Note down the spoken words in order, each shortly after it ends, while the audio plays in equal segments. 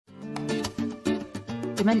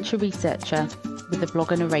Dementia Researcher with a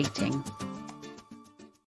blog and a rating.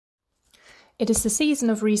 It is the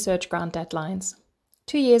season of research grant deadlines.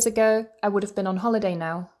 2 years ago, I would have been on holiday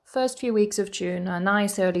now, first few weeks of June, a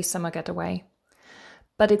nice early summer getaway.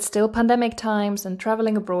 But it's still pandemic times and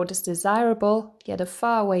travelling abroad is desirable, yet a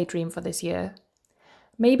faraway dream for this year.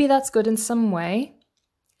 Maybe that's good in some way,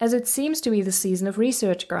 as it seems to be the season of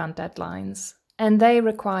research grant deadlines, and they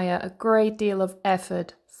require a great deal of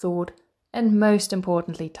effort, thought, and most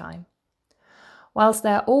importantly, time. Whilst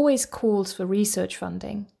there are always calls for research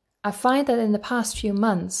funding, I find that in the past few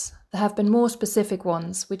months, there have been more specific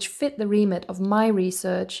ones which fit the remit of my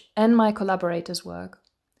research and my collaborators' work.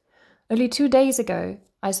 Only 2 days ago,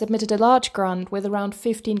 I submitted a large grant with around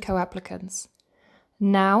 15 co-applicants.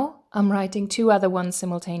 Now, I'm writing 2 other ones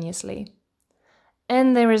simultaneously.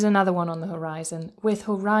 And there is another one on the horizon, with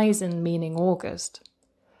horizon meaning August.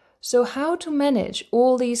 So how to manage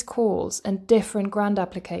all these calls and different grant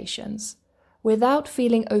applications without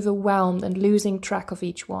feeling overwhelmed and losing track of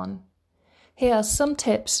each one? Here are some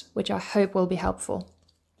tips which I hope will be helpful.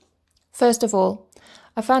 First of all,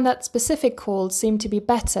 I found that specific calls seem to be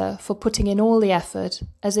better for putting in all the effort,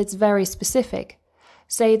 as it's very specific.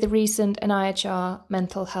 Say the recent NIHR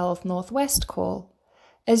Mental Health Northwest call,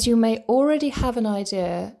 as you may already have an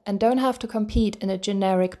idea and don't have to compete in a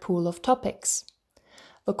generic pool of topics.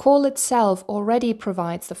 The call itself already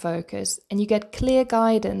provides the focus, and you get clear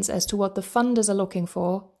guidance as to what the funders are looking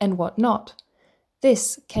for and what not.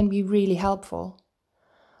 This can be really helpful.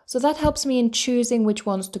 So that helps me in choosing which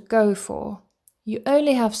ones to go for. You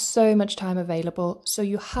only have so much time available, so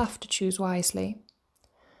you have to choose wisely.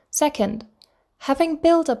 Second, having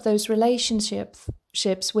built up those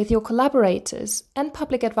relationships with your collaborators and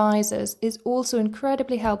public advisors is also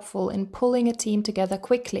incredibly helpful in pulling a team together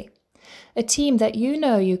quickly. A team that you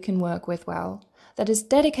know you can work with well, that is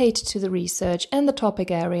dedicated to the research and the topic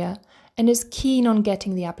area, and is keen on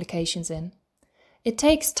getting the applications in. It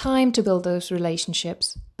takes time to build those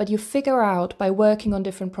relationships, but you figure out by working on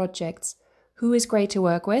different projects who is great to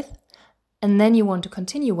work with, and then you want to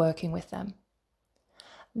continue working with them.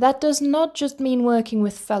 That does not just mean working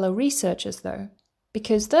with fellow researchers though,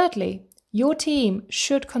 because thirdly, your team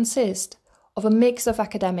should consist of a mix of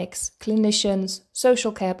academics, clinicians,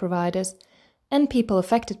 social care providers, and people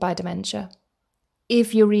affected by dementia,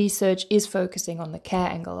 if your research is focusing on the care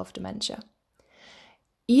angle of dementia.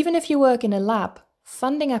 Even if you work in a lab,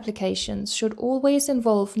 funding applications should always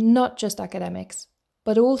involve not just academics,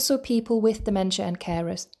 but also people with dementia and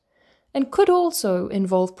carers, and could also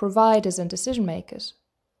involve providers and decision makers.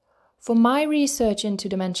 For my research into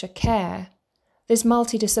dementia care, this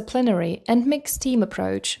multidisciplinary and mixed team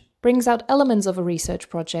approach brings out elements of a research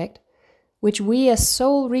project which we as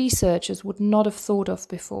sole researchers would not have thought of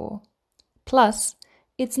before. Plus,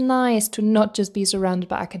 it's nice to not just be surrounded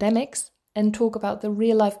by academics and talk about the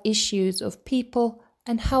real-life issues of people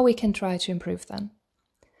and how we can try to improve them.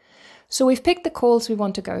 So we've picked the calls we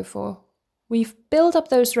want to go for. We've built up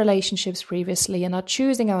those relationships previously and are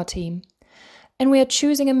choosing our team. And we are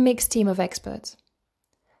choosing a mixed team of experts.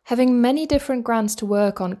 Having many different grants to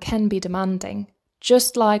work on can be demanding,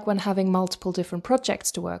 just like when having multiple different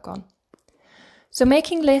projects to work on. So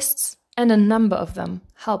making lists, and a number of them,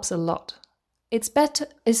 helps a lot. It's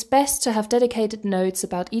best to have dedicated notes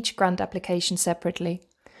about each grant application separately,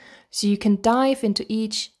 so you can dive into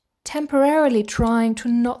each, temporarily trying to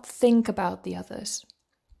not think about the others.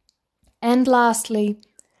 And lastly,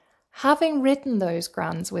 having written those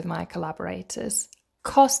grants with my collaborators,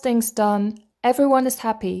 costing's done, everyone is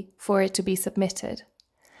happy for it to be submitted.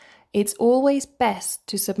 It's always best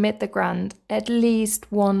to submit the grant at least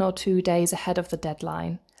 1 or 2 days ahead of the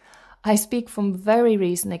deadline. I speak from very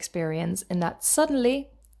recent experience in that suddenly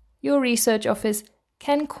your research office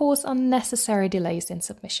can cause unnecessary delays in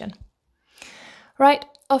submission. Right,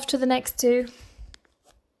 off to the next 2.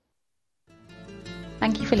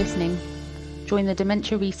 Thank you for listening. Join the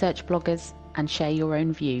Dementia Research bloggers and share your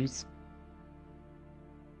own views.